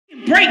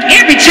break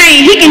every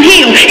chain, he can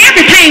heal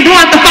every pain, blow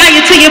out the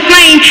fire to your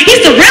flame.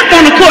 He's the rep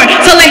on the court,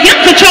 so let him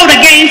control the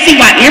game. See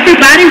why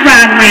everybody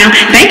ride around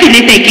thinking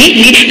that they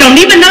getting it, don't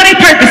even know their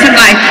purpose in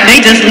life,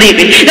 they just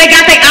living. They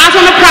got their eyes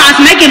on the prize,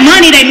 making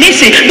money they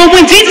mission, but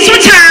when Jesus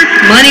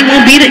returns, money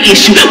won't be the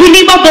issue. We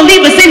need more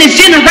believers in this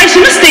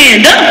generation to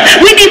stand up.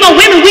 We need more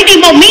women, we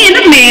need more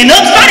men to man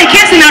up. Started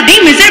casting out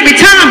demons every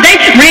time they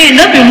ran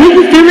up, and when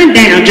you feeling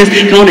down, just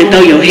go and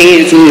throw your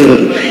hands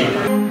up.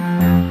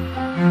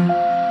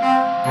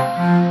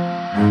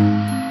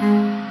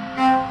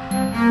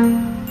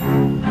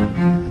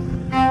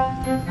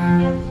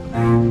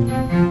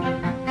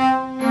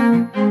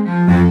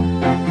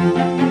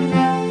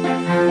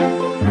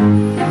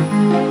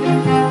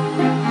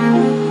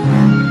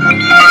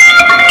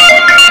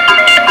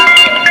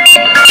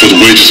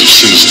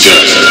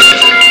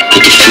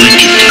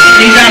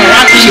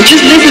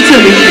 Just listen to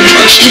me.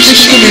 Just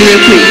listen to me real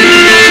quick.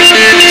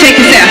 Check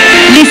this out.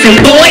 Listen,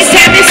 boys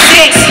having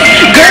sex,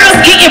 girls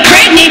getting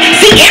pregnant,